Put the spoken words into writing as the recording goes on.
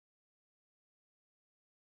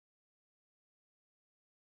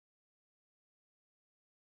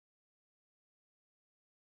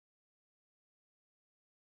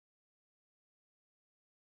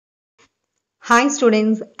Hi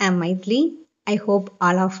students, I'm Maithili. I hope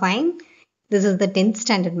all are fine. This is the 10th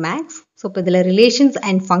standard maths. So, இப்போ இதில் relations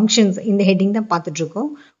and functions இந்த heading தான் பார்த்துட்டு இருக்கோம்.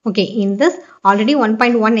 Okay, in this already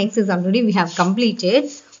 1.1 exercise already we have completed.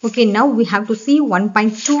 Okay, now we have to see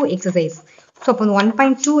 1.2 exercise. So, இப்போ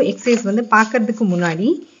 1.2 exercise வந்து பார்க்கறதுக்கு முன்னாடி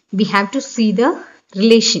we have to see the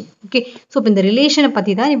relation. Okay, so இப்போ இந்த relation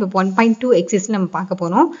பற்றி தான் இப்போ 1.2 exercise நம்ம பார்க்க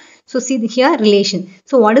போகிறோம். So see here relation.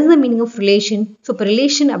 So what is the meaning of relation? So இப்போ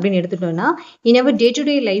relation அப்படின்னு எடுத்துட்டோம்னா in our day to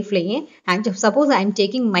day lifeலயே suppose I am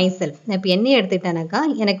taking myself. நான் இப்போ என்ன எடுத்துக்கிட்டேனாக்கா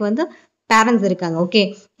எனக்கு வந்து parents இருக்காங்க. ஓகே,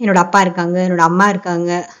 என்னோட அப்பா இருக்காங்க, என்னோட அம்மா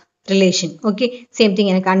இருக்காங்க, ரிலேஷன். ஓகே, சேம் திங்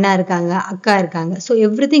எனக்கு அண்ணா இருக்காங்க, அக்கா இருக்காங்க. So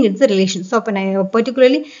every thing it's relation. So அப்போ நான்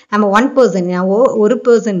பர்டிகுலர்லி நம்ம ஒன் பர்சன், ஒரு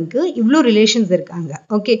பர்சனுக்கு இவ்வளோ ரிலேஷன்ஸ் இருக்காங்க.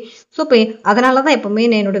 ஓகே, ஸோ இப்போ அதனால தான் எப்பவுமே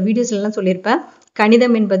நான் என்னோட வீடியோஸ்லாம் சொல்லியிருப்பேன்,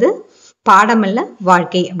 கணிதம் என்பது பாடமல்ல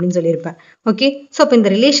வாழ்க்கை அப்படின்னு சொல்லியிருப்பேன். ஓகே, ஸோ இப்போ இந்த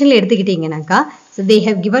ரிலேஷன்ல எடுத்துக்கிட்டீங்கன்னாக்கா தே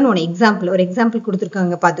ஹவ் கிவன் ஒரு எக்ஸாம்பிள்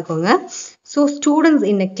கொடுத்துருக்காங்க பார்த்துக்கோங்க. ஸோ ஸ்டூடெண்ட்ஸ்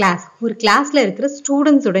இன் அ கிளாஸ், ஒரு கிளாஸ்ல இருக்கிற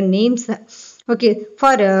ஸ்டூடெண்ட்ஸோட நேம்ஸை ஓகே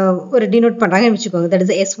ஃபார் ஒரு டினோட் பண்ணுறாங்கன்னு வச்சுக்கோங்க. That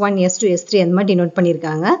is S1, S2, S3 அந்த மாதிரி டினோட்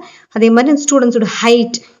பண்ணியிருக்காங்க. அதே மாதிரி ஸ்டூடெண்ட்ஸோட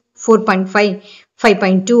ஹைட் 4.5,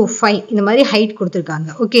 5.2, 5 இந்த மாதிரி ஹைட் கொடுத்துருக்காங்க.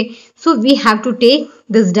 Okay, so we have to take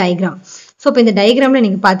this diagram. So இப்போ இந்த டயக்ராமில்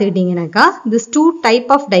நீங்கள் பார்த்துக்கிட்டீங்கன்னாக்கா this two type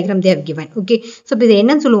of diagram they have given. Okay, so இப்போ இது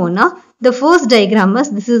என்னன்னு சொல்லுவோம்னா the first diagram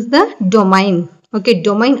this is the domain. Okay,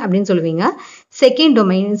 domain அப்படின்னு சொல்லுவீங்க.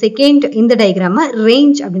 செகண்ட் இந்த டயக்ராமை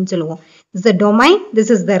ரேஞ்ச் அப்படின்னு சொல்லுவோம். This is the domain, this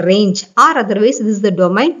is the range, or otherwise this is the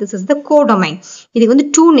domain, this is the codomain. இதுக்கு வந்து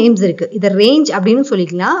two names இருக்கு. இது range அப்படின்னு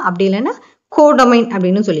சொல்லிக்கலாம், அப்படி இல்லைன்னா codomain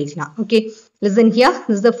அப்படின்னு சொல்லிக்கலாம். Okay, listen here,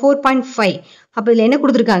 this is the 4.5. அப்போ இதில் என்ன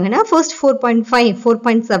கொடுத்துருக்காங்கன்னா first 4.5,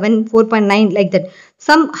 4.7, 4.9 like that.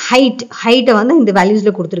 some height வந்து இந்த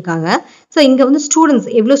வேல்யூஸ்ல கொடுத்துருக்காங்க. ஸோ இங்கே வந்து ஸ்டூடெண்ட்ஸ்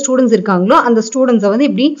எவ்வளோ ஸ்டூடெண்ட்ஸ் இருக்காங்களோ அந்த ஸ்டூடெண்ட்ஸை வந்து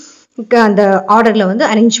இப்படி அந்த ஆர்டர்ல வந்து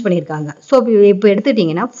அரேஞ்ச் பண்ணியிருக்காங்க. ஸோ இப்போ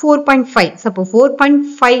எடுத்துட்டீங்கன்னா 4.5. அப்போ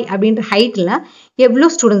 4.5 அப்படின்ற ஹைட்ல எவ்வளோ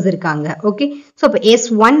ஸ்டூடெண்ட்ஸ் இருக்காங்க. ஓகே, ஸோ அப்போ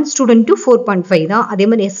S1 ஸ்டூடெண்ட் டு 4.5 தான். அதே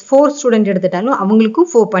மாதிரி S4 ஸ்டூடெண்ட் எடுத்துட்டாலும் அவங்களுக்கும்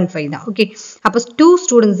 4.5 தான். ஓகே, அப்போ 2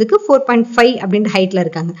 ஸ்டூடெண்ட்ஸுக்கு 4.5 அப்படின்ற ஹைட்ல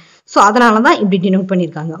இருக்காங்க. ஸோ அதனால தான் இப்படி டினோட்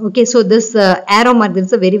பண்ணியிருக்காங்க. Okay, so this arrow mark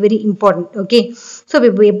is very very important. Okay, so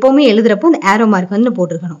இப்போ எப்போவுமே எழுதுறப்போ இந்த ஏரோ மார்க் வந்து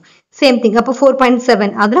போட்டிருக்கணும். சேம் திங் அப்போ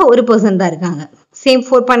 4.7 அதில் ஒரு பர்சன் தான் இருக்காங்க. சேம்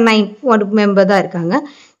 4.9 ஒரு மெம்பர் தான் இருக்காங்க.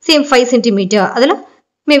 சேம் 5 சென்டிமீட்டர் அதில்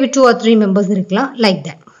மேபி 2 or 3 மெம்பர்ஸ் இருக்கலாம், லைக்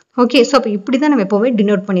தட். ஓகே, ஸோ அப்போ இப்படி தான் நம்ம எப்போவுமே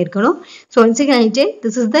டினோட் பண்ணியிருக்கணும். So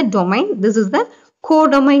this is the domain, this is the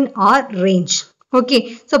codomain R range. Okay,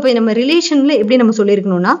 so இப்போ நம்ம ரிலேஷனில் எப்படி நம்ம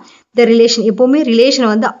சொல்லியிருக்கணும்னா த ரிலேஷன் எப்போவுமே ரிலேஷனை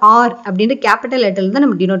வந்து ஆர் அப்படின்ற கேபிட்டல் லெட்டரில் தான்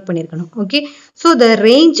நம்ம டினோட் பண்ணியிருக்கணும். Okay, so the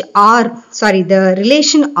range R the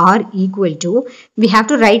relation R equal to we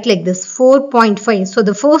have to right like this 4.5. So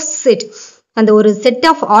the first set அந்த ஒரு செட்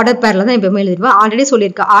ஆஃப் ஆர்டர் பேரில் தான் எப்பவுமே எழுதிருப்பேன். ஆல்ரெடி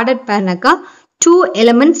சொல்லியிருக்கேன் order பேர்னாக்கா 2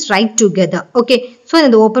 elements right together. Okay, so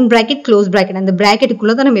இந்த open bracket close bracket அந்த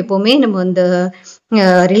ப்ராக்கெட்டுக்குள்ளே தான் நம்ம எப்போவுமே நம்ம அந்த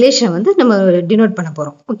ரிலேஷனை வந்து நம்ம டினோட் பண்ண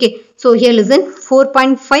போகிறோம். Okay, so here listen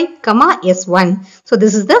 4.5, S1. So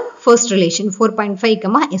this is the first relation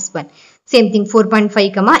 4.5, S1. Same thing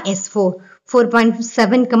 4.5, S4,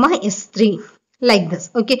 4.7, S3 like this.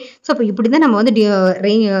 Okay, so அப்போ இப்படி தான் நம்ம வந்து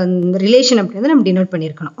ரிலேஷன் அப்படி வந்து நம்ம டினோட்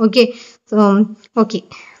பண்ணியிருக்கணும். Okay, so okay,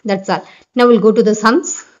 that's all. Now we'll go to the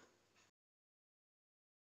sums.